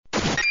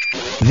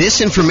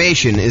This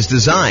information is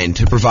designed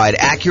to provide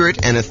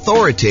accurate and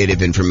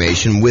authoritative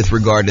information with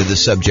regard to the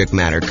subject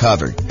matter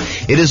covered.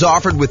 It is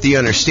offered with the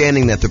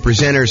understanding that the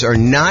presenters are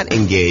not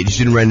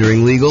engaged in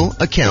rendering legal,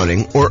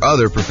 accounting, or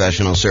other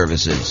professional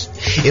services.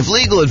 If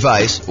legal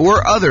advice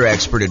or other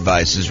expert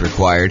advice is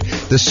required,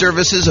 the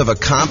services of a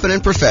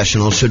competent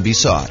professional should be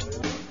sought.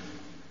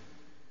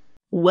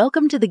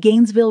 Welcome to the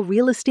Gainesville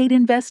Real Estate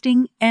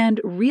Investing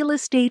and Real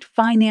Estate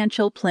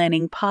Financial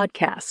Planning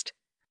Podcast.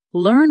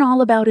 Learn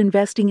all about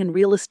investing in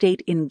real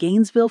estate in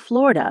Gainesville,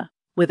 Florida,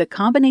 with a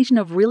combination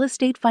of real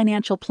estate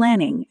financial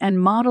planning and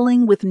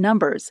modeling with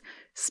numbers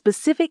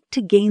specific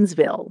to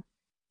Gainesville,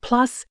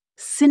 plus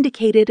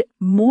syndicated,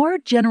 more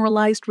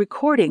generalized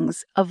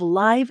recordings of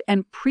live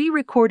and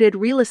pre-recorded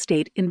real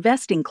estate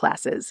investing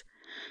classes,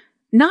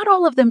 not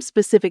all of them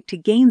specific to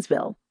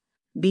Gainesville.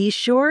 Be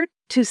sure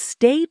to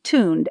stay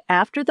tuned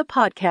after the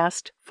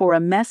podcast for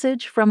a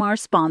message from our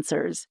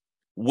sponsors.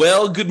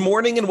 Well, good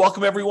morning and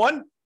welcome,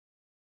 everyone.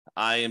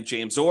 I am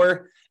James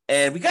Orr,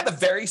 and we got a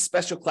very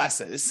special class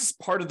today. This is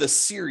part of the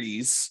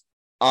series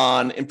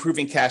on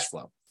improving cash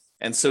flow.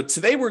 And so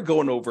today we're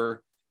going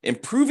over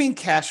improving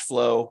cash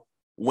flow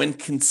when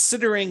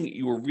considering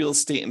your real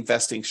estate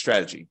investing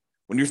strategy.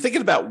 When you're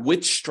thinking about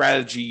which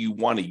strategy you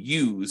want to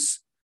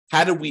use,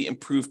 how do we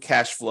improve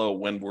cash flow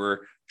when we're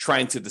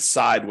trying to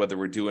decide whether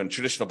we're doing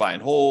traditional buy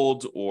and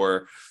hold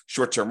or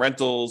short-term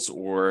rentals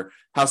or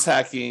house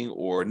hacking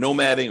or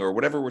nomading or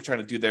whatever we're trying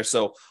to do there.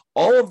 So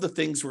all of the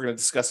things we're going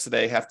to discuss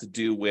today have to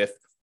do with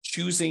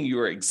choosing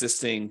your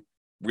existing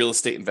real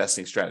estate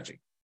investing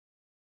strategy.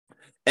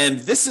 And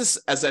this is,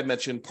 as I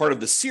mentioned, part of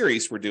the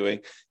series we're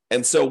doing.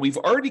 And so we've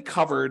already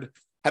covered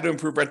how to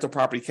improve rental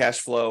property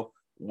cash flow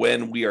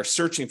when we are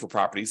searching for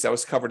properties. That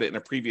was covered in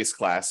a previous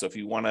class. So if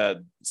you want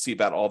to see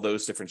about all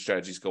those different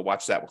strategies, go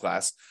watch that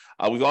class.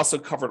 We've also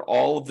covered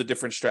all of the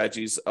different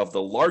strategies of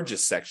the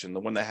largest section,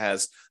 the one that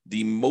has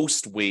the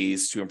most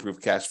ways to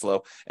improve cash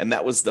flow, and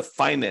that was the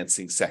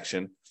financing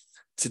section.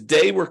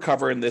 Today, we're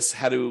covering this,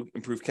 how to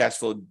improve cash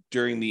flow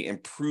during the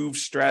improved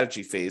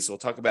strategy phase. So we'll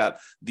talk about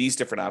these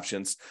different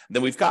options. And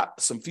then we've got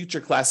some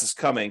future classes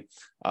coming.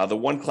 The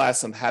one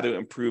class on how to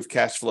improve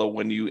cash flow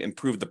when you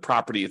improve the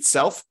property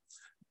itself,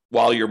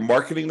 while you're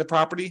marketing the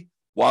property,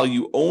 while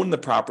you own the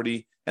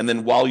property, and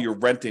then while you're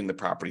renting the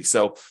property.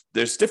 So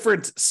there's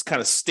different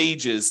kind of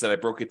stages that I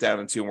broke it down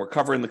into, and we're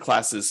covering the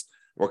classes,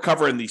 we're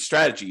covering the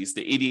strategies,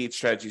 the 88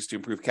 strategies to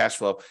improve cash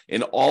flow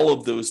in all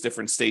of those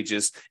different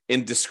stages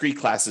in discrete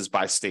classes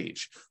by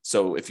stage.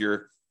 So if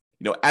you're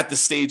at the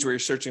stage where you're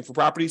searching for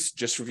properties,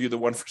 just review the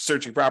one for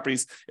searching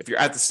properties. If you're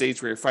at the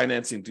stage where you're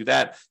financing, do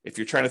that. If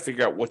you're trying to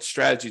figure out what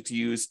strategy to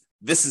use,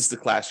 this is the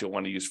class you'll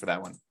want to use for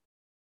that one.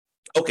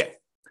 Okay.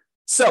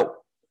 So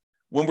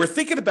when we're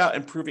thinking about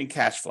improving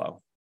cash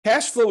flow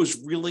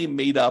is really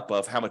made up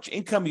of how much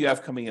income you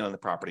have coming in on the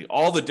property,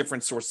 all the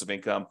different sources of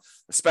income,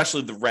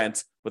 especially the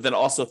rent, but then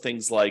also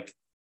things like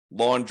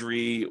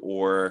laundry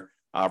or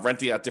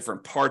renting out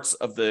different parts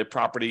of the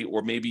property,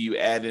 or maybe you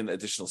add in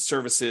additional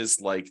services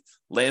like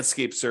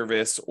landscape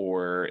service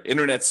or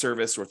internet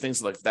service or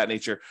things like that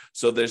nature.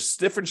 So there's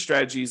different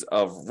strategies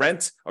of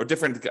rent or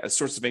different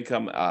sources of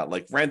income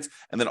like rent,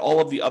 and then all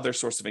of the other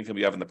sources of income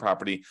you have in the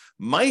property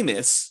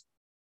minus.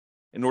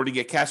 In order to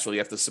get cash flow, you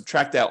have to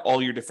subtract out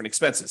all your different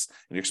expenses.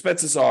 And your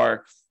expenses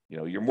are,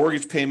 your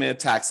mortgage payment,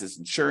 taxes,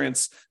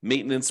 insurance,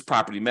 maintenance,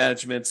 property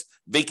management,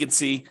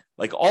 vacancy,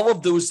 like all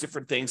of those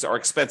different things are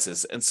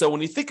expenses. And so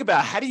when you think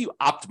about how do you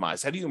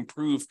optimize, how do you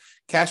improve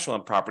cash flow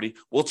on property?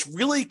 Well, it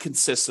really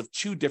consists of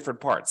two different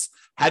parts.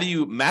 How do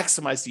you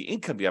maximize the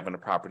income you have on a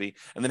property?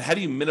 And then how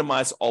do you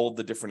minimize all of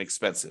the different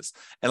expenses?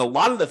 And a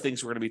lot of the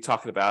things we're going to be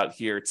talking about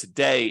here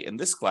today in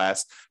this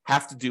class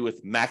have to do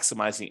with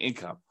maximizing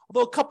income.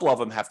 Although a couple of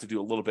them have to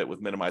do a little bit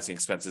with minimizing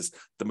expenses,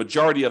 the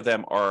majority of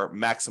them are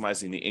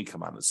maximizing the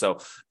income on it. So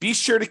be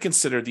sure to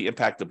consider the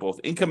impact of both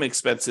income and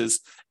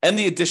expenses and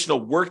the additional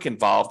work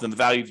involved and the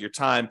value of your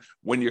time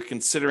when you're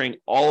considering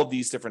all of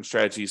these different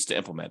strategies to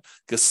implement.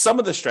 Because some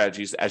of the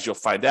strategies, as you'll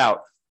find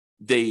out,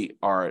 they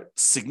are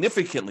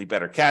significantly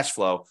better cash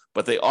flow,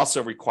 but they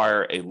also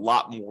require a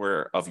lot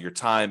more of your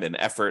time and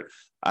effort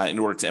in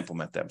order to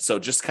implement them. So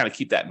just kind of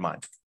keep that in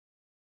mind.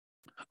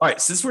 All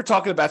right, since we're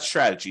talking about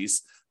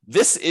strategies,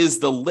 this is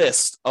the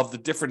list of the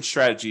different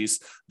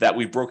strategies that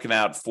we've broken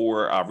out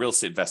for real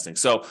estate investing.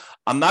 So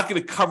I'm not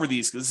going to cover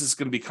these because this is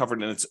going to be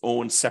covered in its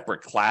own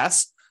separate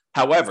class.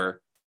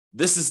 However,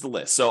 this is the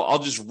list. So I'll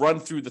just run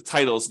through the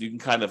titles and you can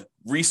kind of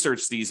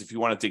research these if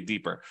you want to dig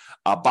deeper.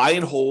 Buy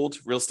and hold,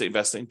 real estate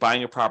investing,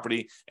 buying a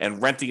property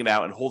and renting it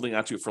out and holding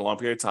onto it for a long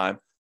period of time.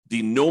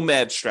 The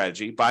nomad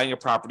strategy, buying a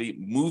property,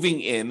 moving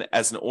in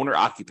as an owner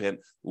occupant,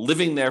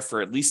 living there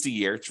for at least a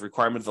year. It's a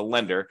requirement of the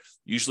lender.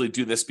 Usually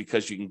do this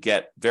because you can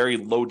get very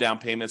low down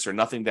payments or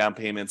nothing down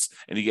payments,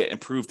 and you get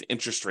improved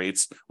interest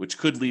rates, which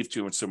could lead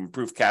to some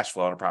improved cash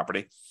flow on a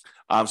property.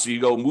 So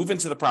you go move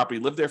into the property,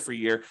 live there for a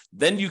year,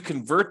 then you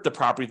convert the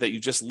property that you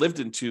just lived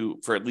into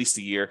for at least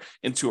a year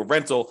into a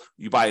rental.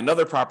 You buy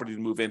another property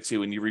to move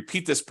into, and you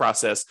repeat this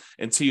process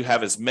until you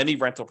have as many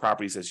rental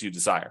properties as you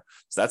desire.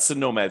 So that's the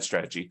nomad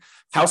strategy.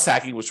 House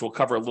hacking, which we'll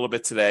cover a little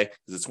bit today,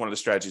 because it's one of the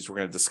strategies we're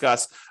going to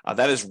discuss.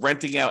 That is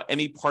renting out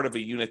any part of a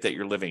unit that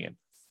you're living in.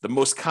 The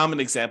most common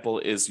example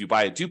is you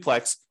buy a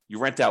duplex, you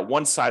rent out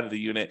one side of the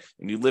unit,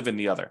 and you live in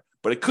the other.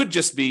 But it could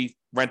just be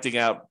renting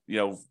out,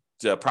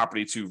 the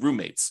property to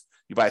roommates.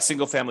 You buy a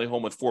single family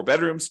home with 4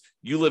 bedrooms,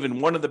 you live in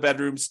one of the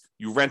bedrooms,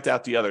 you rent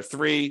out the other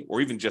 3 or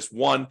even just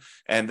one,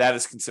 and that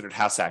is considered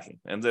house hacking.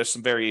 And there's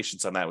some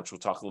variations on that, which we'll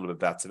talk a little bit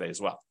about today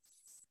as well.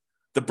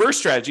 The BRRRR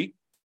strategy: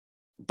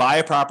 buy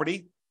a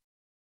property,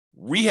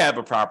 rehab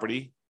a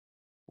property,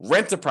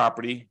 rent a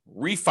property,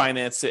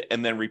 refinance it,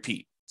 and then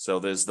repeat. So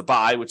there's the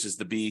buy, which is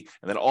the B,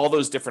 and then all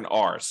those different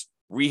R's: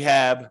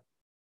 rehab,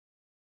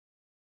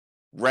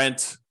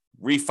 rent,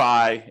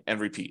 refi, and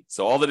repeat.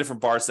 So all the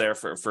different bars there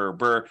for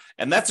BRRRR.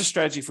 And that's a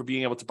strategy for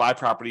being able to buy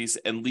properties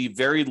and leave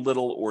very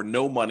little or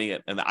no money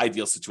in the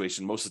ideal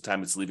situation. Most of the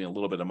time, it's leaving a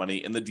little bit of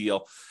money in the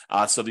deal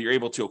so that you're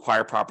able to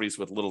acquire properties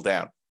with little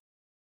down.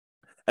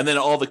 And then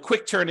all the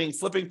quick turning,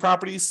 flipping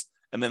properties,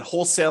 and then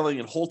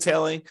wholesaling and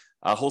wholetailing.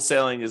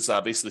 Wholesaling is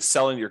basically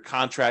selling your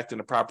contract in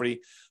a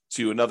property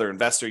to another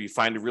investor. You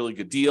find a really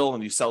good deal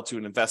and you sell to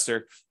an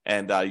investor,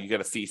 and you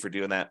get a fee for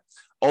doing that.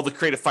 All the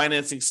creative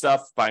financing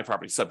stuff: buying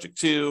property subject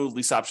to,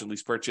 lease option,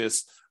 lease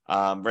purchase,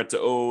 rent to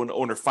own,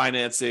 owner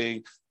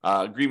financing,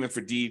 agreement for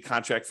deed,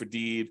 contract for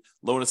deed,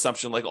 loan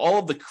assumption, like all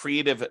of the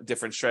creative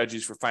different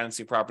strategies for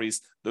financing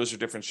properties. Those are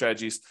different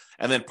strategies.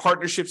 And then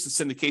partnerships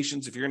and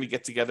syndications: if you're going to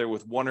get together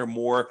with one or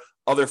more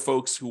other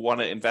folks who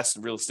want to invest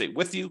in real estate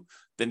with you,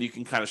 then you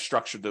can kind of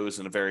structure those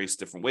in various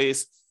different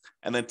ways.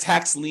 And then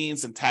tax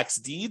liens and tax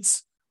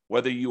deeds: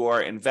 whether you are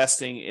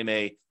investing in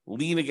a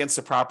lien against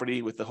a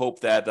property with the hope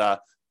that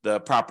the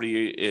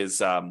property is,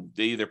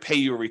 they either pay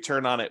you a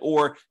return on it,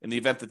 or in the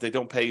event that they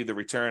don't pay you the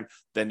return,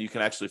 then you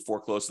can actually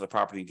foreclose on the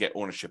property and get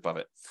ownership of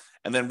it.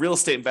 And then real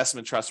estate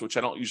investment trust, which I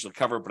don't usually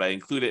cover, but I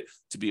include it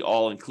to be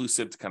all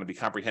inclusive, to kind of be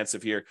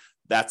comprehensive here.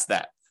 That's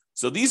that.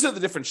 So these are the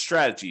different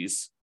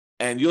strategies.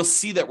 And you'll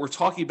see that we're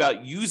talking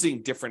about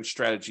using different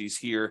strategies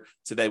here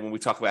today when we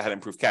talk about how to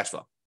improve cash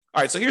flow.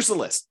 All right, so here's the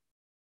list.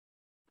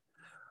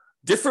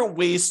 Different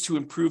ways to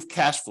improve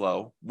cash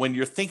flow when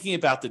you're thinking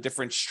about the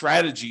different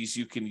strategies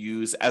you can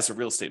use as a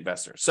real estate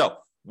investor. So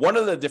one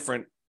of the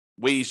different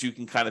ways you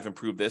can kind of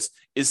improve this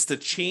is to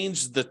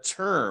change the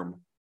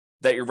term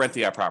that you're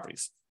renting out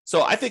properties.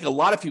 So I think a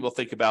lot of people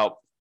think about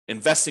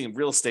investing in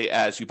real estate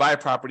as you buy a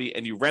property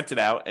and you rent it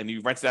out, and you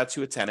rent it out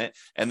to a tenant,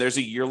 and there's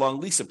a year-long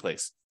lease in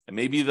place. And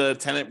maybe the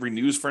tenant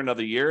renews for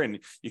another year, and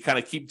you kind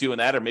of keep doing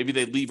that. Or maybe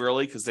they leave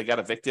early because they got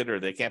evicted or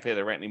they can't pay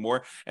their rent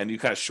anymore, and you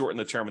kind of shorten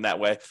the term in that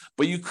way.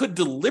 But you could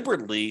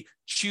deliberately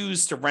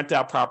choose to rent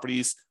out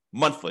properties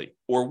monthly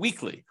or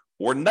weekly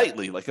or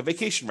nightly, like a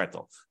vacation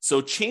rental.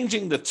 So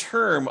changing the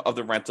term of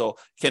the rental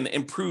can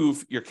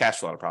improve your cash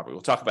flow on a property.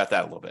 We'll talk about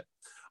that a little bit.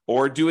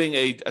 Or doing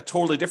a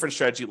totally different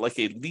strategy, like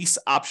a lease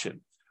option,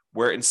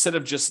 where instead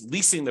of just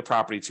leasing the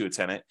property to a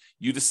tenant,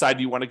 you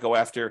decide you want to go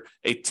after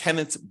a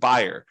tenant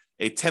buyer,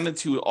 a tenant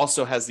who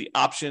also has the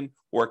option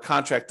or a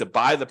contract to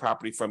buy the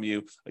property from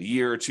you a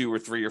year or 2 or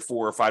 3 or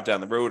 4 or 5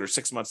 down the road, or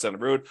 6 months down the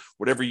road,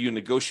 whatever you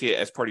negotiate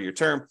as part of your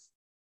term.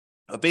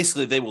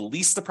 Basically, they will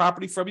lease the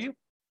property from you.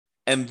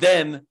 And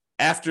then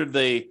after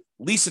they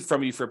lease it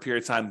from you for a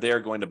period of time, they're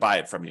going to buy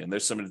it from you. And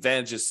there's some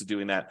advantages to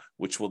doing that,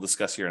 which we'll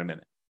discuss here in a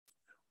minute.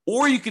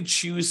 Or you could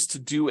choose to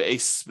do a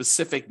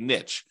specific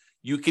niche.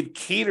 You could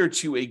cater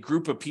to a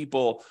group of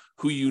people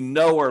who you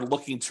know are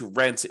looking to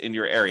rent in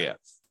your area.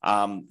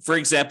 For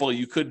example,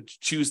 you could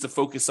choose to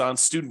focus on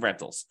student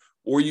rentals,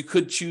 or you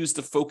could choose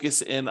to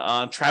focus in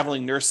on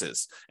traveling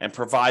nurses and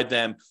provide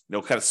them,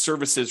 kind of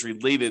services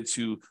related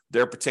to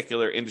their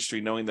particular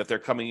industry, knowing that they're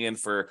coming in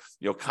for,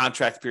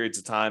 contract periods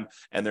of time,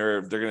 and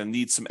they're going to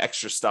need some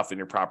extra stuff in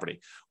your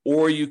property.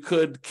 Or you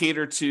could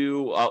cater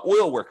to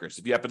oil workers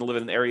if you happen to live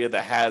in an area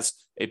that has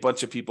a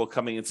bunch of people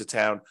coming into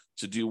town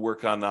to do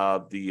work on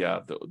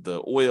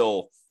the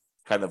oil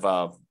kind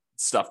of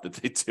stuff that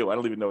they do. I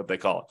don't even know what they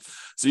call it.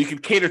 So you can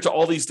cater to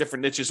all these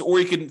different niches, or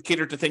you can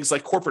cater to things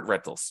like corporate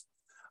rentals.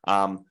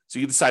 So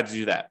you decide to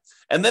do that.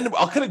 And then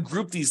I'll kind of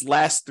group these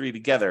last 3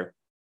 together.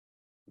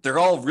 They're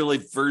all really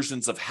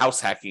versions of house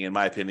hacking, in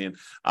my opinion.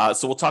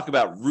 So we'll talk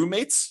about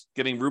roommates,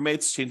 getting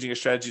roommates, changing a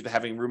strategy to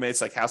having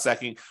roommates, like house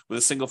hacking with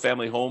a single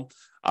family home,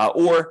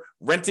 or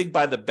renting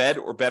by the bed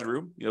or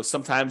bedroom.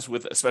 Sometimes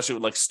especially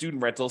with like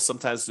student rentals,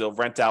 sometimes they'll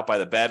rent out by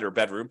the bed or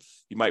bedroom.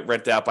 You might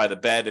rent out by the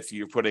bed if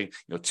you're putting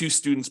 2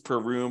 students per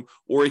room,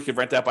 or you could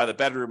rent out by the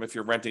bedroom if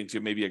you're renting to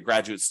maybe a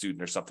graduate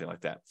student or something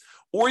like that.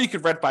 Or you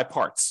could rent by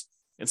parts.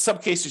 In some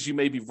cases, you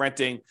may be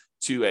renting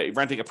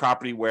a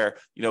property where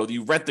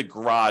you rent the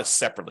garage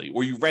separately,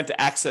 or you rent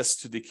access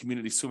to the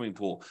community swimming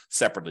pool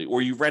separately,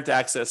 or you rent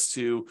access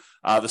to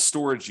the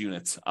storage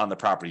units on the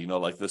property,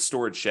 like the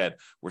storage shed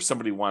where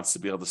somebody wants to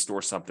be able to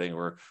store something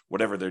or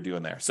whatever they're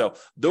doing there. So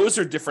those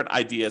are different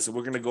ideas, and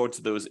we're going to go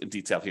into those in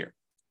detail here.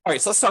 All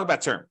right, so let's talk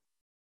about term.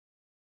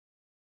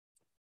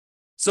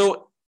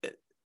 So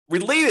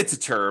related to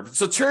term,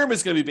 so term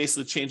is going to be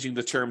basically changing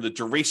the term, the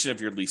duration of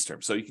your lease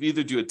term. So you can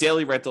either do a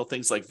daily rental,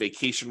 things like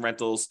vacation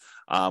rentals,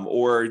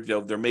 or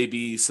there may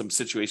be some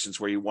situations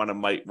where you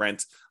might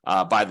rent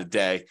by the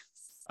day,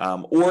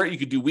 or you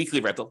could do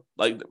weekly rental.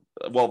 I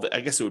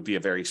guess it would be a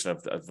variation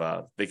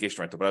of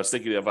vacation rental. But I was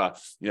thinking of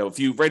if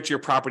you rent your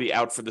property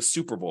out for the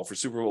Super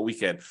Bowl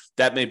weekend,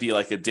 that may be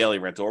like a daily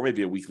rental or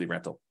maybe a weekly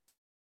rental.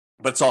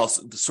 But it's all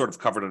sort of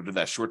covered under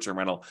that short-term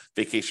rental,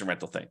 vacation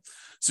rental thing.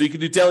 So you can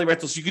do daily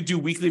rentals. You could do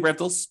weekly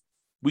rentals.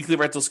 Weekly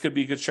rentals could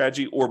be a good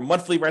strategy, or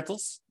monthly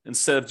rentals.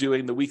 Instead of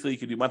doing the weekly, you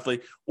could do monthly.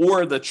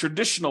 Or the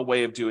traditional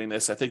way of doing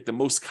this, I think the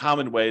most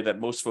common way that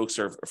most folks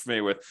are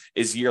familiar with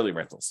is yearly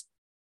rentals.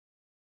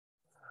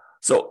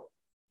 So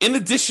in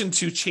addition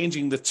to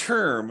changing the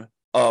term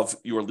of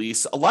your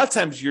lease, a lot of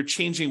times you're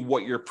changing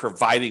what you're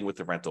providing with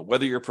the rental,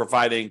 whether you're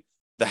providing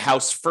the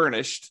house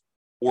furnished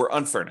or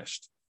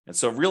unfurnished. And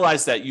so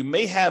realize that you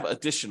may have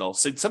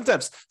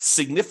sometimes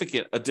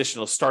significant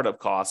additional startup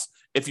costs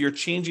if you're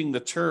changing the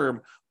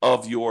term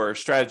of your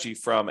strategy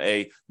from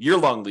a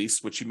year-long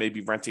lease, which you may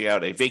be renting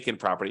out a vacant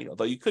property,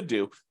 although you could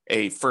do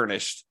a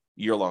furnished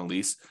year-long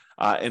lease,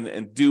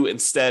 and do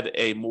instead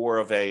a more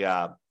of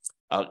a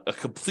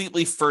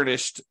completely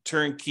furnished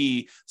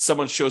turnkey.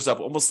 Someone shows up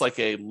almost like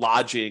a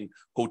lodging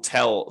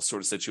hotel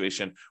sort of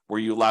situation where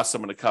you allow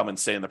someone to come and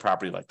stay in the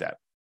property like that.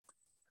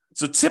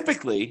 So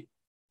typically,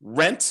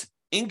 rent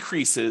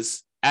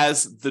increases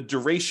as the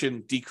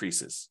duration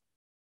decreases.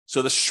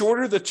 So the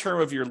shorter the term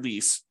of your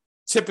lease,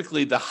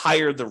 typically the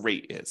higher the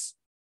rate is.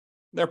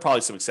 There are probably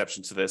some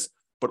exceptions to this,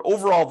 but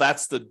overall,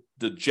 that's the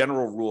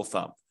general rule of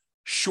thumb.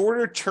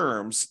 Shorter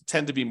terms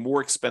tend to be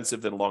more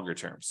expensive than longer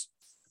terms.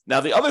 Now,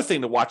 the other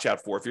thing to watch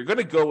out for, if you're going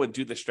to go and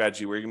do the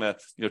strategy where you're going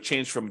to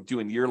change from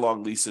doing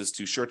year-long leases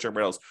to short-term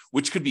rentals,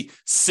 which could be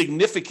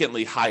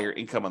significantly higher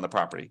income on the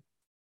property,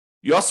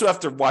 you also have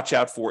to watch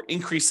out for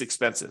increased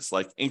expenses,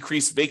 like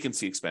increased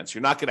vacancy expense.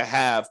 You're not going to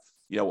have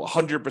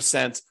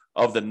 100%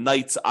 of the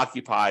nights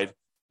occupied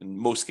in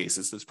most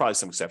cases. There's probably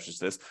some exceptions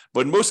to this,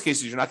 but in most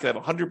cases, you're not going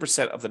to have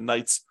 100% of the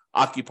nights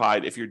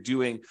occupied if you're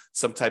doing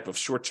some type of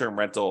short-term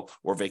rental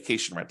or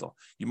vacation rental.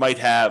 You might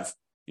have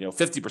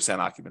 50%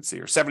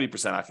 occupancy or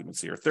 70%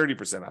 occupancy or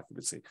 30%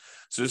 occupancy.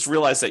 So just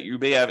realize that you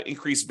may have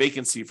increased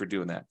vacancy for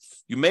doing that.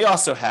 You may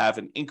also have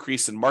an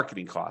increase in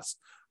marketing costs.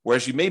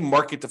 Whereas you may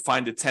market to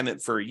find a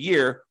tenant for a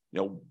year,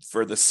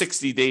 for the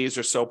 60 days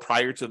or so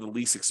prior to the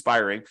lease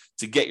expiring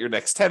to get your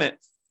next tenant.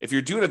 If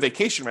you're doing a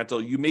vacation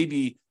rental, you may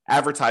be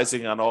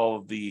advertising on all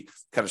of the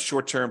kind of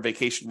short-term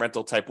vacation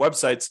rental type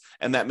websites,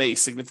 and that may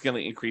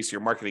significantly increase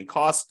your marketing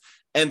costs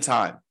and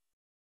time.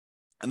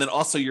 And then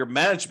also your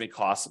management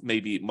costs may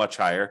be much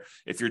higher.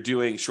 If you're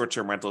doing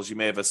short-term rentals, you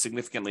may have a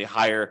significantly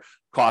higher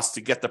cost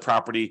to get the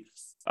property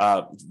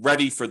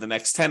ready for the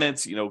next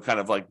tenants, kind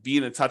of like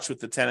being in touch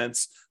with the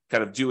tenants,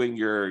 kind of doing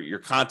your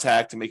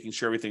contact and making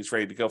sure everything's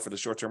ready to go for the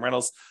short-term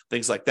rentals.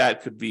 Things like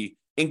that could be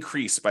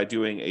increased by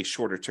doing a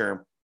shorter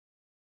term.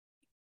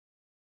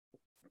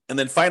 And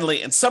then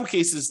finally, in some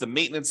cases, the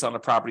maintenance on a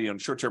property on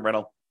short-term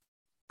rental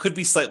could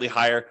be slightly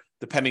higher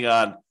depending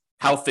on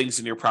how things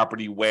in your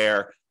property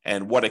wear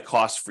and what it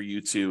costs for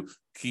you to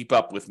keep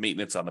up with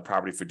maintenance on the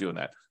property for doing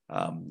that.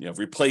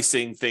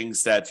 Replacing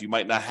things that you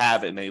might not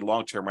have in a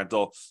long-term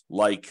rental,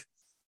 like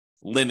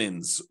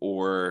linens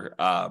or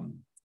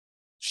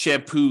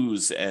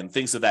shampoos and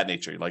things of that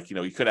nature.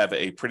 You could have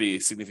a pretty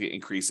significant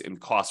increase in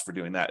cost for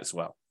doing that as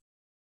well.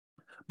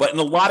 But in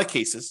a lot of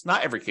cases,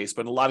 not every case,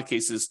 but in a lot of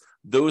cases,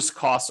 those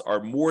costs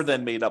are more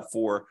than made up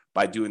for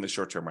by doing the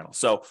short-term rental.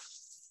 So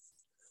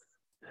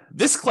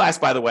this class,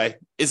 by the way,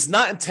 is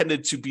not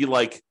intended to be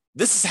like,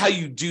 this is how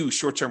you do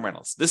short-term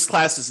rentals. This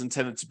class is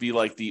intended to be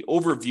like the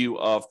overview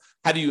of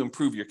how do you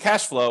improve your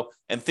cash flow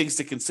and things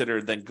to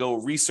consider, then go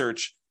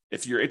research.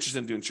 If you're interested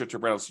in doing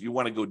short-term rentals, you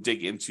want to go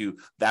dig into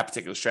that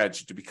particular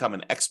strategy to become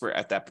an expert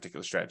at that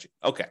particular strategy.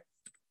 Okay. All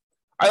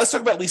right, let's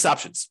talk about lease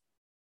options.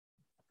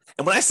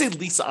 And when I say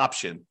lease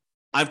option,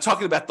 I'm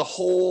talking about the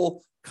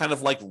whole kind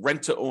of like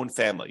rent-to-own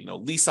family.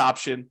 Lease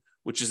option,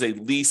 which is a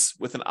lease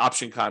with an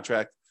option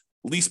contract.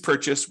 Lease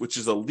purchase, which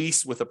is a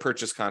lease with a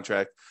purchase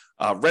contract.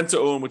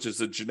 Rent-to-own, which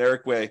is a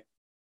generic way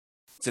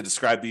to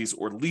describe these,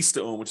 or lease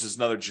to own, which is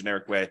another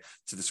generic way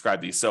to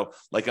describe these. So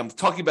I'm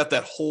talking about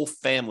that whole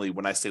family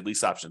when I say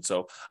lease option.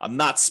 So I'm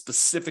not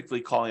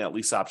specifically calling out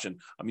lease option.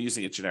 I'm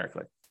using it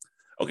generically.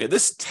 Okay,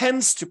 this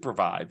tends to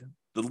provide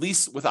the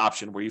lease with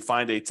option where you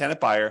find a tenant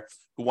buyer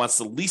who wants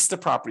to lease the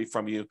property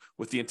from you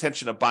with the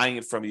intention of buying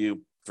it from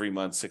you 3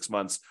 months, 6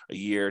 months, a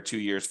year, 2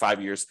 years,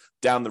 5 years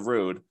down the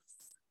road.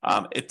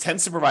 It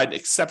tends to provide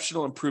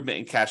exceptional improvement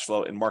in cash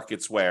flow in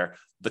markets where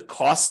the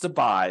cost to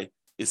buy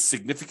is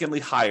significantly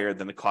higher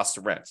than the cost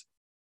to rent.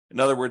 In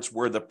other words,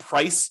 where the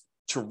price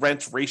to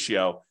rent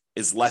ratio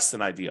is less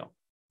than ideal.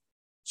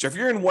 So if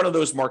you're in one of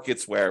those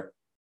markets where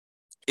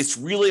it's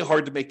really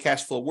hard to make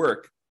cash flow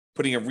work,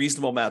 putting a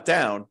reasonable amount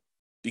down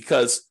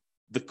because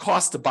the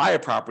cost to buy a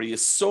property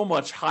is so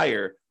much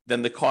higher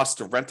than the cost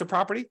to rent a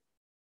property,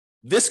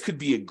 this could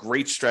be a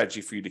great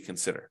strategy for you to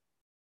consider.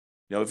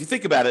 If you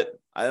think about it,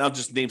 and I'll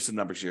just name some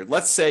numbers here.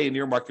 Let's say in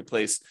your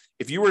marketplace,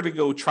 if you were to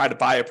go try to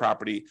buy a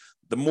property,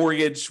 the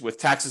mortgage with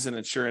taxes and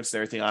insurance and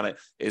everything on it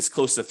is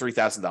close to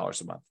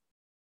 $3,000 a month.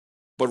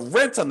 But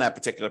rent on that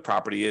particular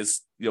property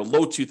is,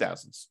 low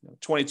 2000s,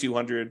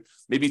 2,200,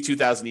 maybe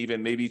 2,000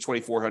 even, maybe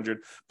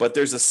 2,400. But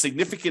there's a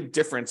significant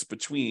difference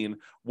between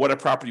what a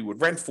property would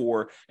rent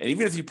for, and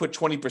even if you put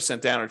 20%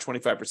 down or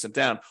 25%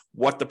 down,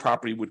 what the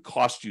property would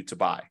cost you to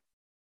buy.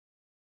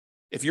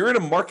 If you're in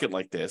a market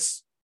like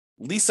this,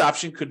 lease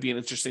option could be an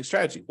interesting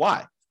strategy.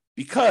 Why?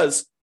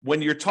 Because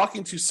when you're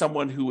talking to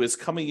someone who is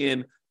coming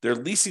in, they're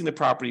leasing the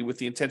property with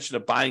the intention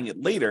of buying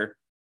it later,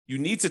 you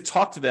need to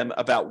talk to them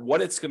about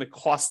what it's going to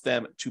cost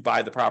them to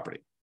buy the property.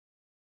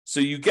 So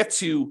you get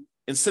to,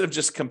 instead of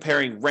just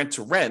comparing rent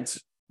to rent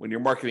when you're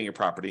marketing your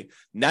property,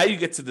 now you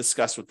get to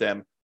discuss with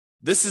them,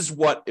 this is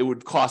what it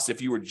would cost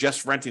if you were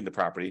just renting the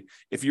property.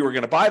 If you were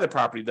going to buy the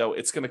property, though,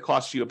 it's going to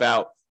cost you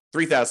about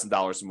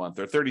 $3,000 a month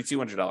or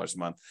 $3,200 a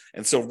month.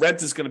 And so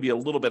rent is going to be a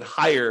little bit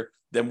higher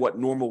than what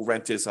normal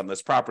rent is on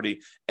this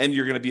property, and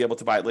you're going to be able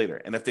to buy it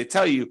later. And if they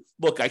tell you,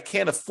 look, I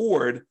can't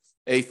afford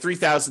a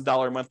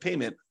 $3,000 a month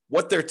payment,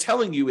 what they're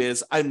telling you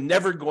is, I'm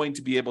never going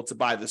to be able to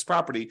buy this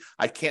property.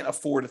 I can't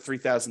afford a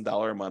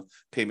 $3,000 a month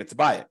payment to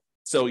buy it.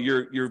 So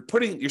you're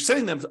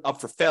setting them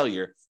up for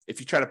failure if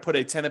you try to put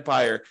a tenant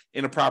buyer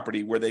in a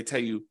property where they tell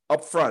you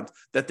up front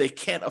that they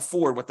can't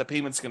afford what the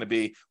payment's going to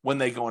be when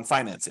they go and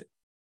finance it.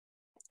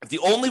 If the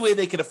only way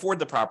they can afford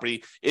the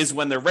property is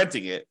when they're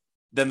renting it,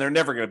 then they're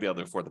never going to be able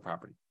to afford the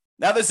property.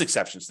 Now, there's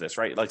exceptions to this,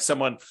 right? Like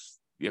someone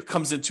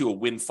comes into a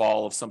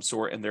windfall of some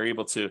sort and they're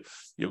able to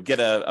get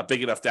a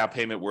big enough down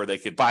payment where they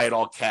could buy it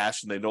all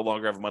cash and they no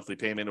longer have a monthly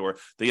payment, or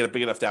they get a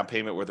big enough down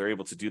payment where they're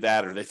able to do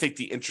that, or they think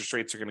the interest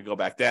rates are going to go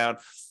back down.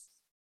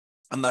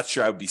 I'm not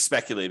sure I would be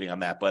speculating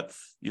on that, but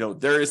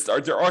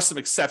there are some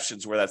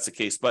exceptions where that's the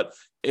case. But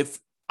if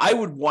I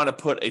would want to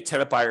put a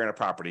tenant buyer in a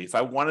property, if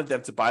I wanted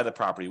them to buy the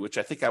property, which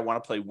I think I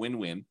want to play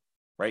win-win,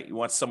 right? You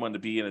want someone to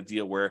be in a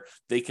deal where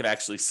they can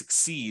actually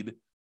succeed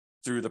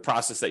through the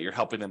process that you're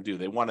helping them do.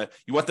 You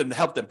want them to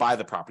help them buy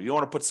the property. You don't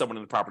want to put someone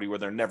in the property where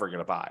they're never going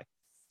to buy.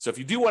 So if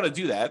you do want to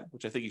do that,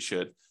 which I think you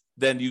should,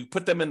 then you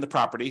put them in the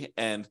property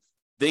and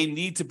they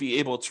need to be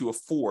able to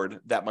afford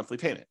that monthly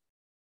payment.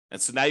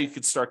 And so now you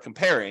can start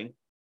comparing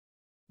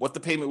what the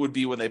payment would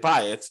be when they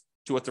buy it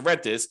to what the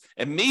rent is,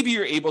 and maybe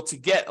you're able to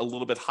get a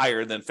little bit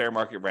higher than fair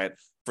market rent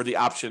for the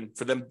option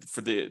for them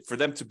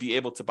to be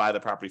able to buy the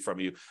property from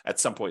you at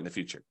some point in the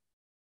future.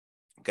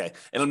 Okay.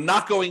 And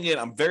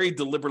I'm very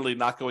deliberately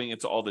not going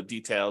into all the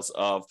details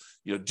of,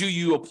 do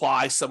you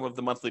apply some of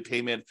the monthly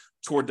payment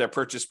toward their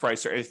purchase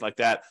price or anything like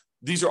that?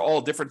 These are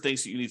all different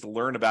things that you need to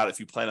learn about if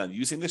you plan on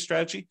using this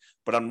strategy,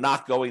 but I'm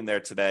not going there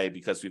today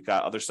because we've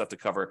got other stuff to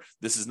cover.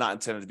 This is not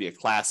intended to be a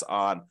class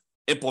on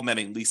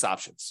implementing lease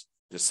options.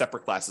 There's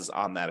separate classes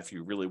on that if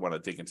you really want to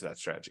dig into that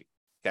strategy.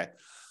 Okay.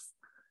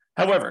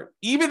 However,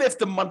 even if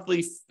the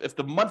monthly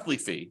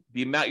fee,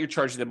 the amount you're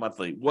charging them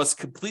monthly, was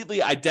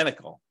completely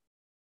identical,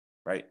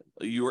 right?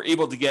 You were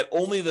able to get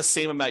only the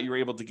same amount you were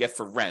able to get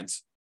for rent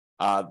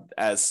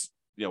as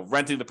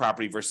renting the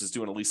property versus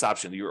doing a lease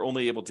option. You're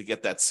only able to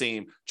get that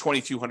same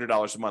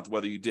 $2,200 a month,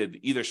 whether you did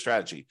either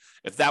strategy.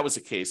 If that was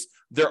the case,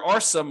 there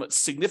are some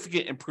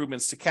significant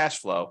improvements to cash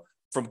flow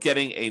from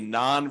getting a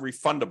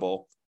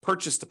non-refundable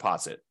purchase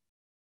deposit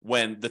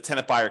when the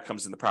tenant buyer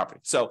comes in the property.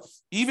 So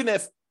even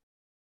if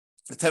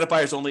the tenant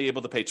buyer is only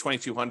able to pay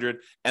 $2,200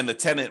 and the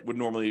tenant would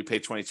normally pay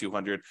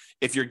 $2,200,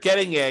 if you're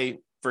getting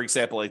for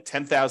example, a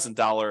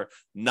 $10,000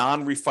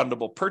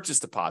 non-refundable purchase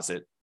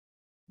deposit,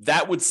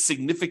 that would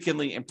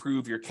significantly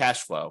improve your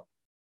cash flow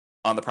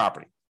on the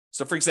property.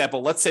 So for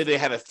example, let's say they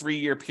had a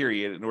 3-year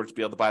period in order to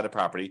be able to buy the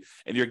property,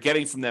 and you're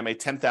getting from them a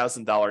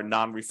 $10,000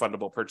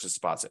 non-refundable purchase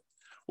deposit.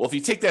 Well, if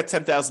you take that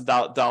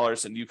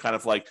 $10,000 and you kind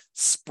of like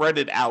spread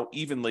it out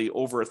evenly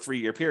over a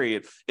 3-year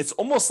period, it's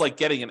almost like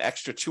getting an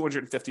extra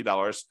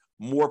 $250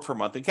 more per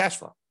month in cash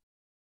flow.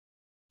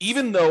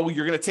 Even though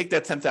you're going to take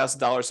that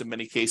 $10,000 in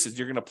many cases,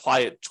 you're going to apply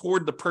it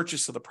toward the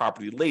purchase of the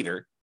property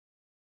later.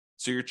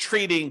 So you're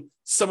trading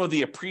some of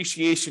the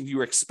appreciation you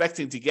were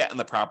expecting to get in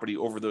the property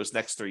over those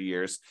next 3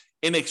 years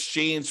in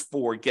exchange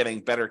for getting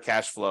better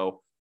cash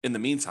flow in the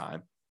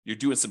meantime. You're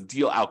doing some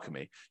deal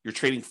alchemy. You're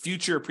trading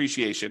future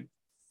appreciation,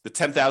 the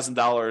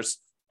 $10,000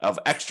 of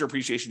extra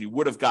appreciation you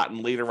would have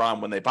gotten later on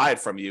when they buy it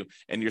from you.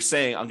 And you're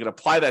saying, I'm going to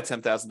apply that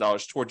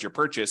 $10,000 towards your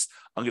purchase.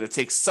 I'm going to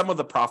take some of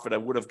the profit I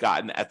would have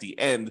gotten at the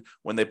end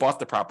when they bought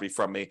the property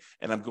from me,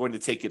 and I'm going to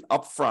take it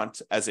up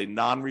front as a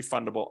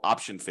non-refundable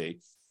option fee,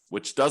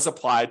 which does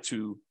apply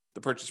to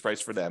the purchase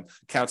price for them,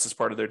 counts as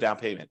part of their down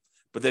payment.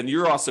 But then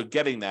you're also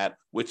getting that,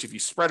 which if you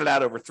spread it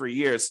out over 3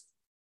 years,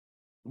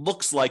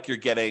 looks like you're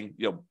getting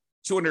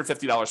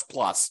 $250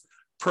 plus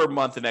per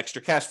month in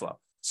extra cash flow.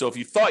 So if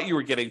you thought you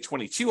were getting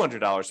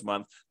 $2,200 a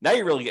month, now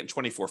you're really getting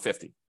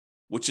 $2,450,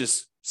 which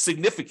is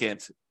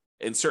significant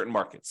in certain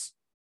markets,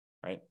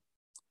 right?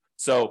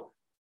 So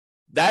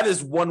that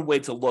is one way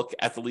to look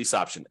at the lease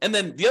option. And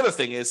then the other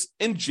thing is,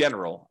 in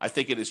general, I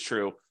think it is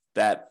true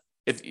that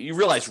if you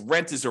realize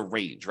rent is a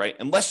range, right?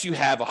 Unless you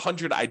have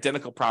 100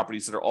 identical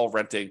properties that are all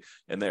renting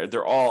and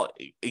they're all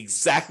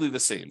exactly the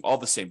same, all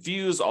the same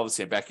views, all the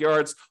same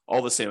backyards,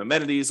 all the same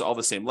amenities, all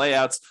the same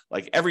layouts,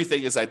 like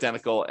everything is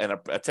identical, and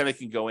a tenant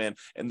can go in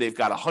and they've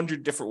got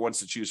 100 different ones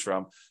to choose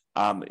from,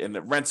 and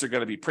the rents are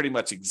going to be pretty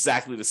much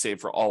exactly the same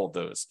for all of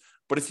those.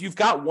 But if you've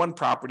got one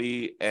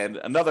property and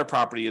another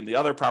property, and the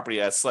other property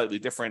has slightly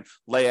different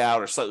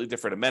layout or slightly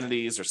different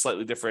amenities or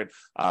slightly different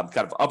kind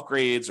of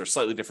upgrades or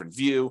slightly different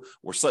view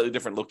or slightly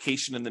different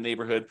location in the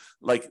neighborhood,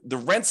 like the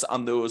rents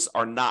on those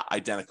are not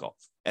identical.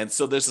 And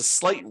so there's a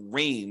slight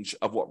range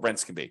of what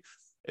rents can be.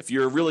 If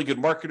you're a really good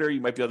marketer,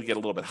 you might be able to get a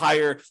little bit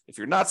higher. If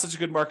you're not such a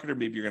good marketer,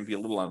 maybe you're going to be a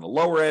little on the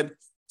lower end.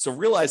 So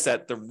realize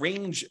that the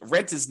range,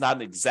 rent is not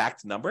an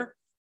exact number,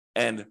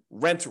 and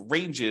rent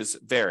ranges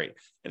vary.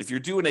 And if you're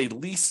doing a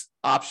lease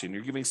option,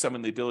 you're giving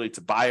someone the ability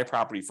to buy a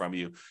property from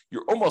you,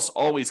 you're almost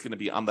always going to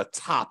be on the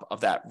top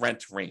of that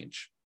rent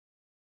range.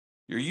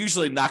 You're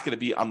usually not going to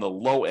be on the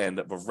low end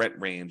of a rent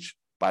range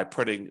by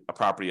putting a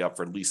property up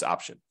for lease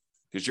option,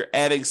 because you're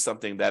adding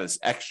something that is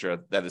extra,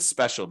 that is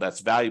special,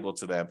 that's valuable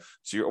to them.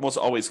 So you're almost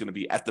always going to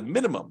be at the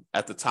minimum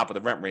at the top of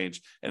the rent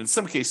range. And in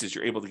some cases,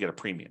 you're able to get a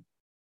premium.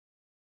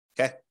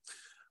 Okay.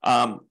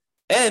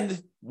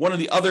 And one of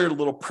the other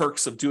little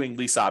perks of doing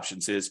lease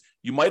options is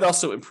you might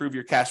also improve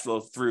your cash flow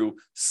through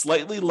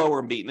slightly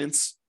lower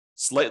maintenance,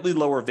 slightly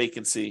lower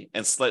vacancy,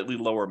 and slightly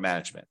lower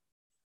management.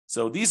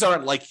 So these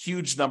aren't like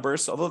huge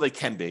numbers, although they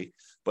can be,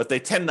 but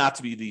they tend not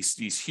to be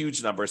these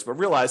huge numbers. But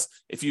realize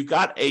if you've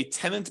got a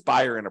tenant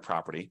buyer in a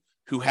property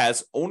who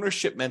has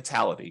ownership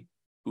mentality,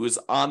 who is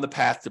on the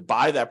path to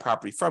buy that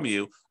property from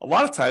you, a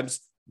lot of times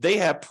they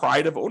have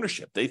pride of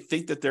ownership. They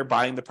think that they're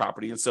buying the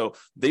property, and so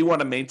they want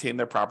to maintain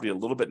their property a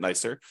little bit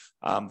nicer.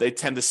 They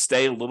tend to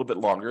stay a little bit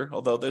longer,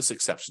 although there's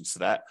exceptions to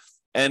that.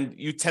 And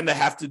you tend to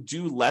have to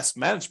do less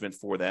management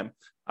for them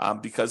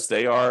because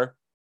they are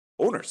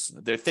owners.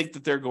 They think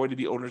that they're going to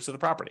be owners of the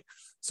property.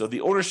 So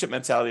the ownership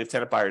mentality of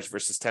tenant buyers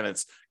versus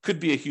tenants could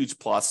be a huge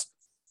plus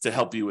to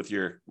help you with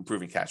your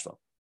improving cash flow.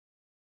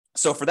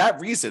 So for that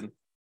reason,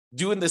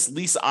 doing this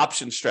lease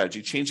option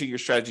strategy, changing your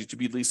strategy to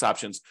be lease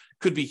options,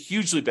 could be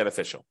hugely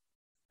beneficial.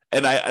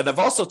 And I've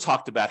also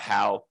talked about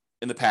how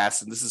in the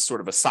past, and this is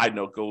sort of a side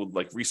note, go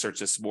like research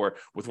this more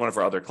with one of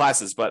our other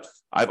classes, but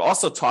I've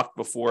also talked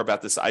before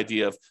about this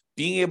idea of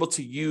being able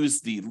to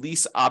use the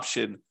lease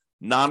option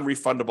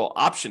non-refundable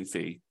option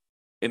fee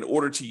in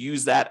order to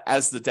use that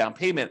as the down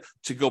payment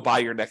to go buy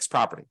your next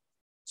property.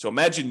 So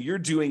imagine you're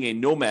doing a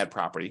nomad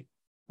property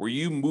where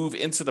you move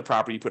into the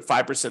property, you put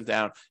 5%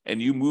 down,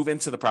 and you move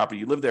into the property,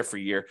 you live there for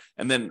a year.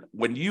 And then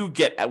when you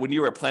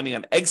are planning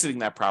on exiting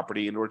that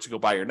property in order to go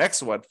buy your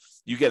next one,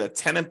 you get a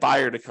tenant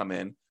buyer to come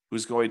in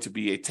who's going to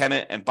be a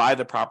tenant and buy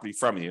the property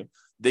from you.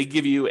 They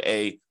give you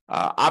a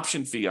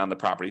option fee on the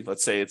property.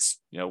 Let's say it's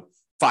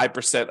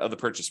 5% of the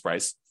purchase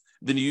price.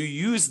 Then you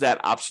use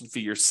that option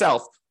fee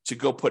yourself to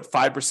go put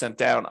 5%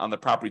 down on the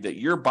property that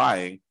you're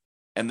buying,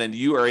 and then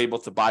you are able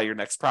to buy your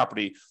next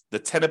property. The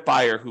tenant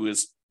buyer who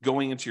is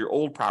going into your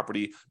old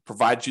property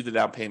provides you the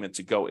down payment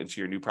to go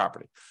into your new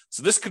property.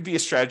 So this could be a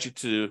strategy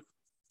to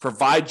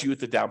provide you with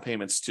the down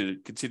payments to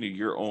continue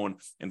your own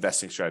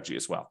investing strategy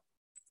as well.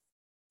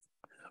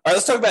 All right,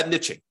 let's talk about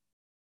niching.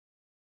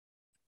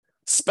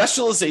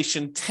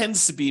 Specialization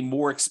tends to be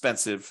more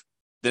expensive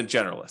than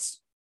generalists.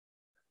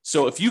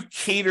 So if you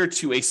cater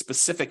to a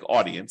specific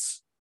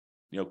audience,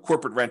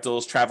 corporate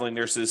rentals, traveling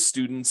nurses,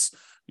 students,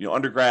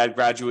 undergrad,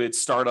 graduates,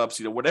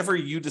 startups, whatever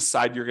you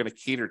decide you're going to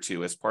cater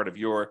to as part of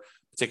your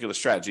particular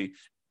strategy,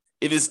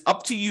 it is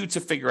up to you to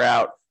figure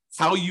out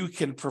how you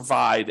can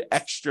provide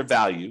extra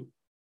value,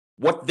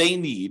 what they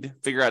need,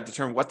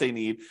 determine what they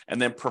need,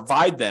 and then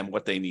provide them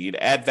what they need,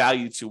 add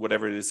value to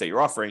whatever it is that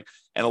you're offering.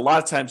 And a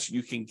lot of times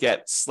you can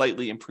get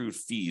slightly improved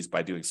fees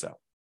by doing so.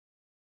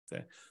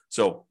 Okay.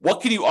 So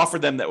what can you offer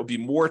them that would be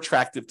more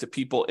attractive to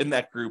people in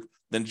that group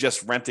than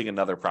just renting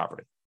another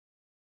property?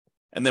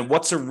 And then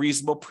what's a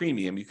reasonable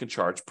premium you can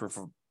charge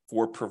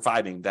for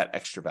providing that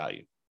extra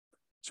value?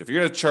 So if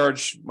you're going to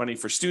charge money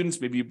for students,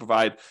 maybe you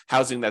provide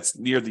housing that's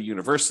near the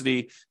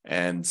university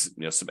and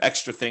some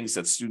extra things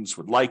that students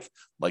would like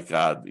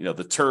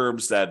the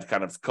terms that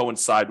kind of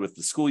coincide with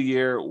the school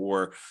year,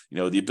 or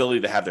the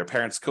ability to have their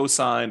parents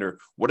co-sign, or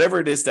whatever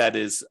it is that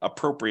is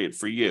appropriate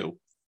for you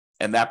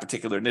and that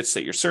particular niche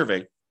that you're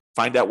serving.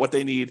 Find out what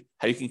they need,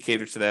 how you can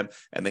cater to them,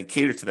 and then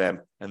cater to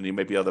them, and then you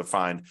may be able to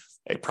find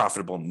a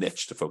profitable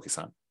niche to focus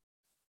on.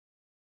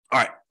 All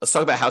right, let's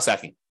talk about house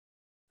hacking.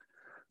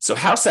 So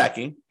house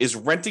hacking is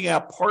renting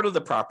out part of the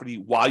property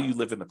while you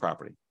live in the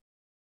property.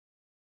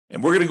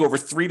 And we're going to go over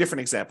 3 different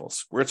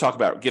examples. We're going to talk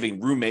about getting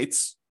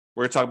roommates.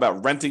 We're going to talk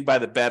about renting by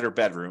the bed or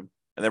bedroom.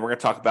 And then we're going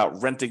to talk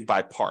about renting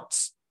by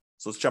parts.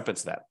 So let's jump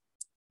into that.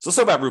 So let's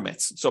talk about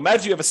roommates. So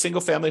imagine you have a single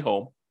family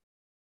home.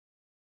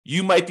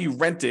 You might be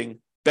renting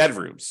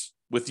bedrooms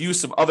with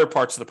use of other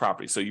parts of the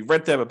property. So you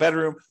rent them a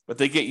bedroom, but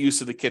they get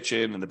use of the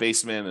kitchen and the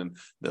basement and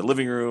the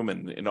living room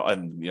and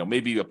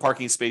maybe a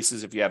parking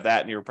spaces if you have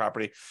that in your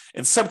property.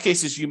 In some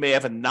cases, you may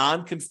have a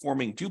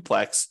non-conforming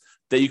duplex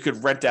that you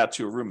could rent out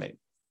to a roommate.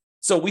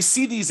 So we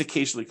see these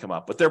occasionally come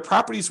up, but they're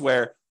properties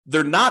where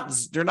they're not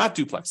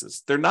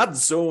duplexes. They're not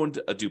zoned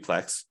a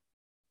duplex.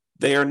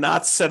 They are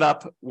not set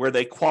up where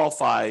they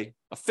qualify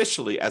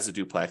officially as a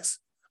duplex,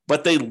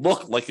 but they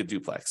look like a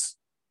duplex.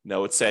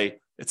 It's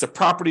a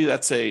property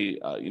that's a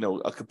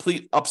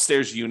complete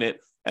upstairs unit,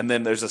 and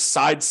then there's a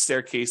side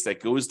staircase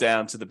that goes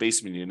down to the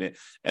basement unit,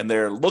 and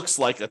there looks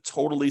like a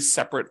totally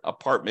separate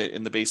apartment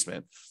in the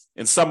basement.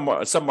 In some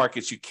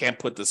markets, you can't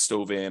put the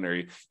stove in, or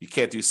you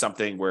can't do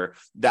something where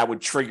that would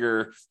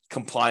trigger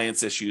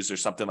compliance issues or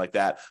something like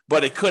that.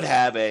 But it could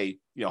have a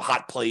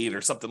hot plate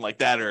or something like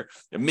that, or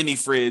a mini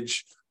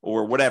fridge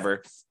or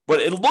whatever.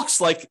 But it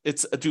looks like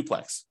it's a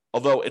duplex,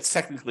 although it's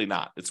technically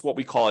not. It's what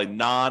we call a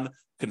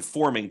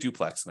non-conforming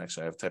duplex. And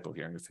actually, I have a typo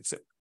here. I'm going to fix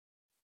it.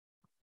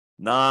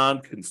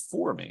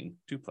 Non-conforming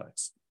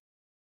duplex.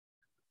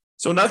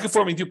 So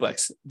non-conforming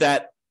duplex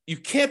that you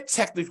can't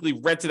technically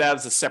rent it out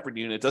as a separate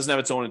unit. It doesn't have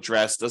its own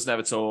address, doesn't have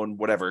its own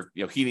whatever,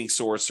 heating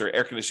source or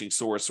air conditioning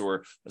source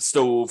or a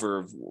stove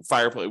or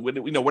fireplace,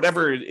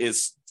 whatever it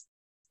is,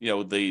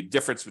 the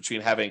difference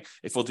between having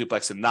a full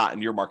duplex and not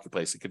in your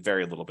marketplace, it could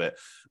vary a little bit.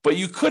 But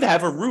you could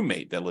have a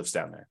roommate that lives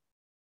down there.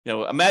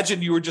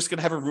 Imagine you were just going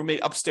to have a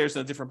roommate upstairs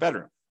in a different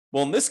bedroom.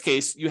 Well, in this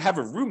case, you have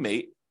a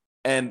roommate,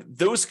 and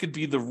those could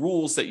be the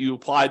rules that you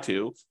apply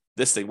to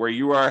this thing where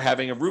you are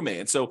having a roommate.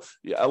 And so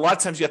a lot of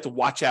times you have to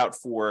watch out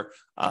for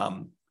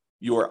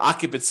your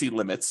occupancy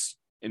limits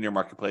in your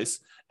marketplace,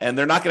 and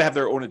they're not going to have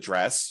their own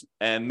address.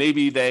 And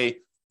maybe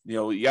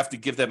you have to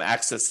give them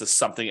access to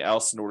something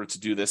else in order to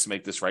do this,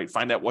 make this right.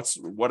 Find out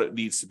what it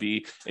needs to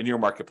be in your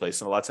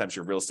marketplace. And a lot of times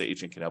your real estate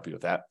agent can help you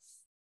with that.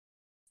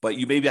 But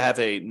you maybe have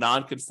a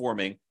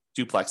non-conforming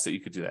duplex that you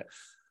could do that.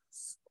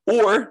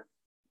 Or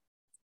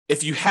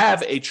if you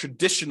have a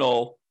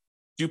traditional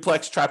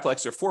duplex,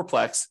 triplex, or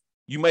fourplex,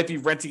 you might be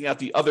renting out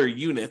the other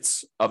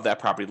units of that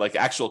property, like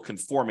actual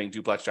conforming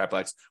duplex,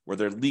 triplex, where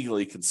they're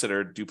legally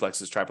considered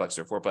duplexes, triplexes,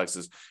 or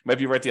fourplexes. You might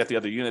be renting out the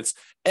other units.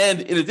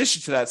 And in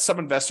addition to that, some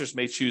investors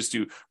may choose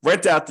to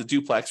rent out the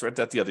duplex, rent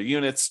out the other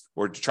units,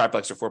 or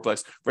triplex or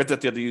fourplex, rent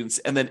out the other units.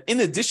 And then in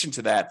addition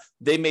to that,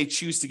 they may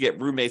choose to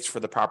get roommates for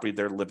the property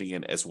they're living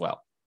in as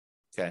well.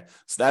 Okay,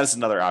 so that is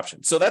another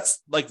option. So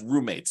that's like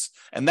roommates,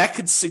 and that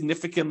could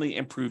significantly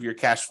improve your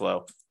cash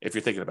flow if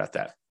you're thinking about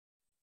that.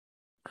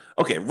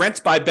 Okay,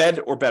 rent by bed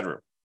or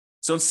bedroom.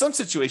 So in some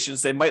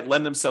situations, they might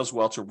lend themselves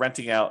well to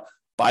renting out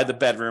by the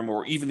bedroom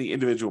or even the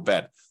individual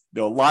bed.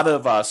 A lot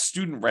of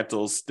student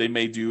rentals, they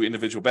may do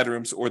individual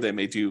bedrooms, or they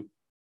may do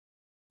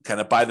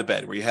kind of by the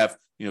bed, where you have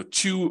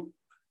two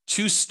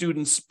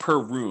students per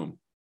room.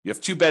 You have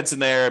two beds in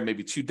there,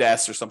 maybe two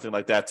desks or something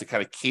like that to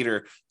kind of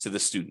cater to the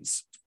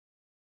students.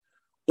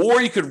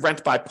 Or you could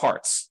rent by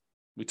parts.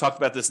 We talked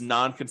about this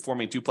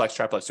non-conforming duplex,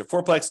 triplex, or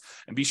fourplex,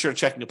 and be sure to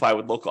check and comply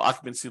with local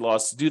occupancy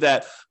laws to do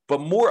that.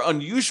 But more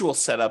unusual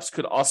setups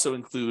could also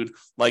include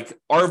like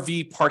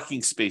RV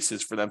parking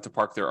spaces for them to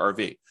park their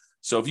RV.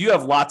 So if you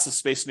have lots of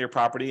space in your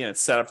property and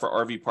it's set up for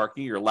RV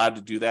parking, you're allowed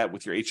to do that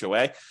with your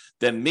HOA,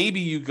 then maybe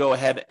you go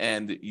ahead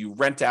and you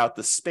rent out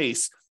the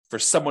space for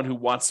someone who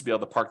wants to be able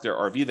to park their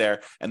RV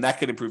there, and that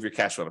could improve your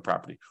cash flow on the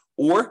property.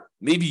 Or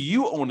maybe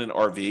you own an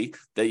RV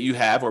that you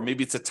have, or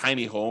maybe it's a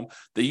tiny home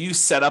that you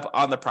set up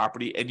on the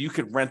property, and you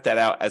could rent that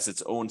out as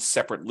its own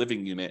separate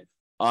living unit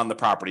on the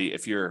property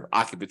if your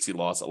occupancy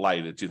laws allow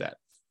you to do that.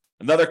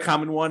 Another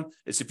common one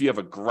is if you have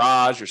a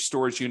garage or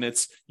storage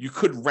units, you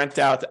could rent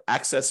out the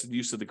access and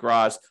use of the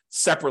garage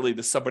separately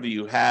to somebody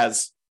who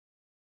has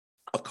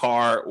a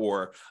car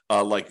or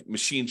like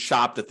machine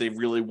shop that they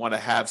really want to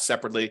have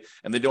separately,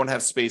 and they don't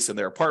have space in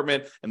their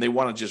apartment, and they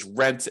want to just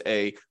rent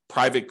a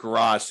private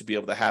garage to be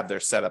able to have their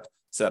setup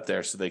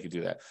there so they can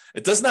do that.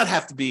 It does not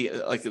have to be,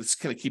 like, it's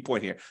kind of key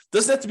point here, it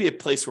doesn't have to be a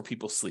place where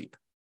people sleep.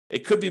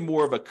 It could be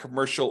more of a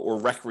commercial or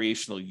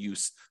recreational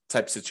use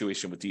type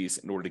situation with these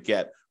in order to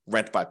get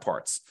rent by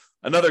parts.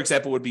 Another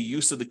example would be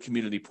use of the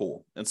community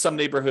pool. In some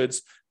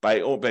neighborhoods,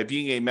 by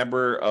being a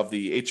member of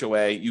the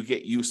HOA, you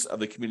get use of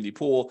the community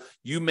pool.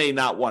 You may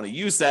not want to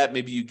use that.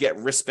 Maybe you get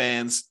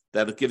wristbands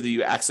that'll give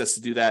you access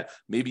to do that.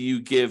 Maybe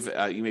you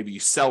maybe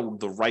you sell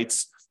the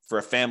rights for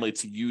a family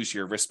to use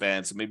your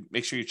wristbands. Maybe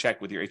make sure you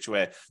check with your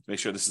HOA to make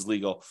sure this is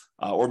legal.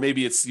 Or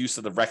maybe it's use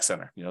of the rec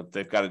center.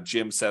 They've got a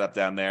gym set up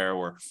down there,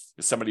 or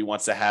if somebody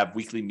wants to have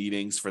weekly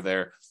meetings for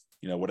their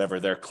whatever,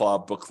 their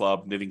club, book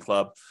club, knitting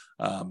club,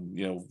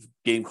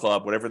 game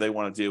club, whatever they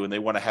want to do, and they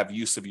want to have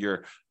use of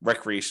your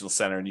recreational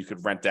center, and you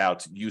could rent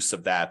out use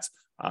of that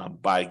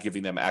by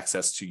giving them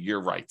access to your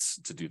rights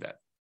to do that.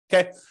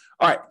 Okay.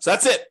 All right. So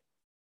that's it.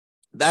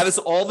 That is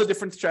all the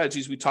different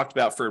strategies we talked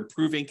about for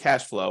improving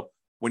cash flow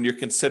when you're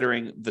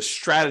considering the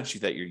strategy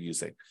that you're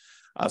using.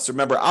 So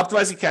remember,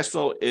 optimizing cash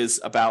flow is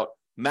about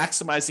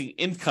maximizing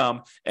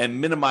income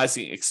and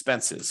minimizing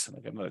expenses.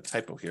 I got another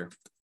typo here.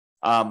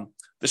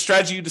 The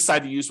strategy you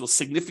decide to use will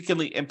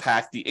significantly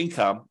impact the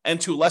income and,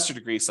 to a lesser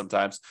degree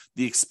sometimes,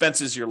 the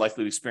expenses you're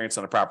likely to experience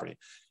on a property.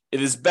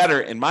 It is better,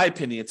 in my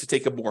opinion, to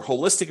take a more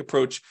holistic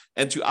approach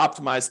and to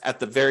optimize at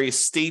the various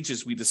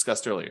stages we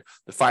discussed earlier: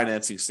 the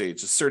financing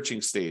stage, the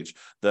searching stage,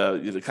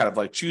 the kind of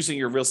like choosing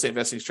your real estate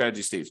investing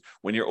strategy stage,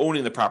 when you're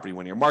owning the property,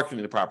 when you're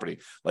marketing the property,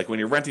 like when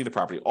you're renting the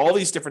property, all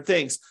these different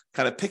things.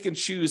 Kind of pick and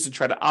choose and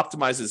try to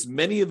optimize as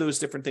many of those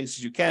different things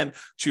as you can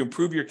to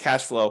improve your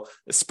cash flow,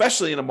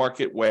 especially in a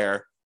market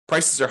where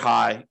prices are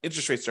high,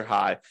 interest rates are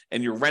high,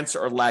 and your rents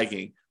are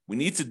lagging. We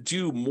need to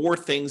do more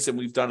things than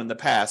we've done in the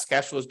past.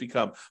 Cash flow has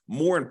become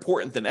more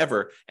important than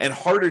ever and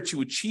harder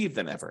to achieve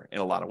than ever in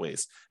a lot of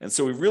ways. And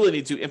so we really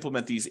need to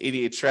implement these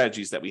 88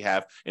 strategies that we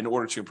have in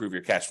order to improve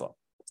your cash flow.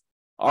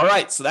 All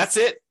right, so that's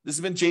it. This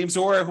has been James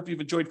Orr. I hope you've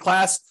enjoyed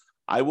class.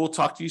 I will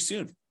talk to you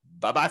soon.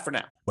 Bye-bye for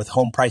now. With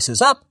home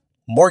prices up,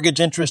 mortgage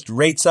interest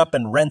rates up,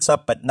 and rents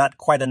up, but not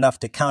quite enough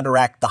to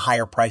counteract the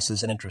higher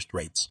prices and interest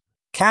rates.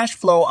 Cash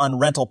flow on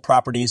rental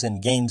properties in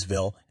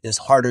Gainesville is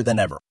harder than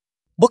ever.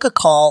 Book a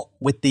call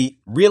with the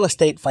Real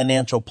Estate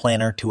Financial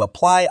Planner to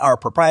apply our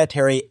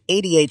proprietary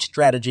 88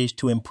 strategies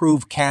to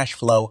improve cash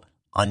flow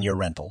on your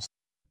rentals.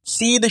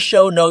 See the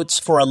show notes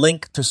for a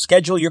link to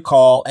schedule your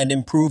call and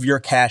improve your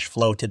cash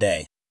flow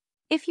today.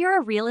 If you're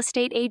a real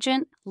estate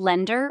agent,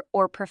 lender,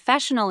 or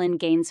professional in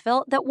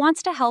Gainesville that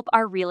wants to help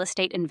our real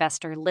estate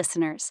investor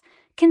listeners,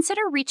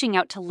 consider reaching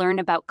out to learn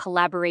about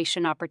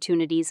collaboration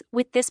opportunities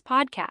with this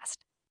podcast.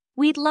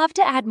 We'd love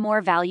to add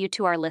more value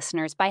to our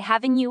listeners by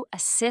having you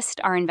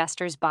assist our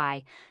investors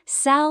buy,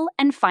 sell,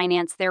 and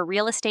finance their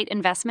real estate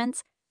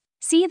investments.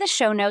 See the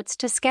show notes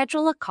to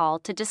schedule a call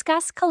to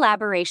discuss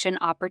collaboration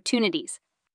opportunities.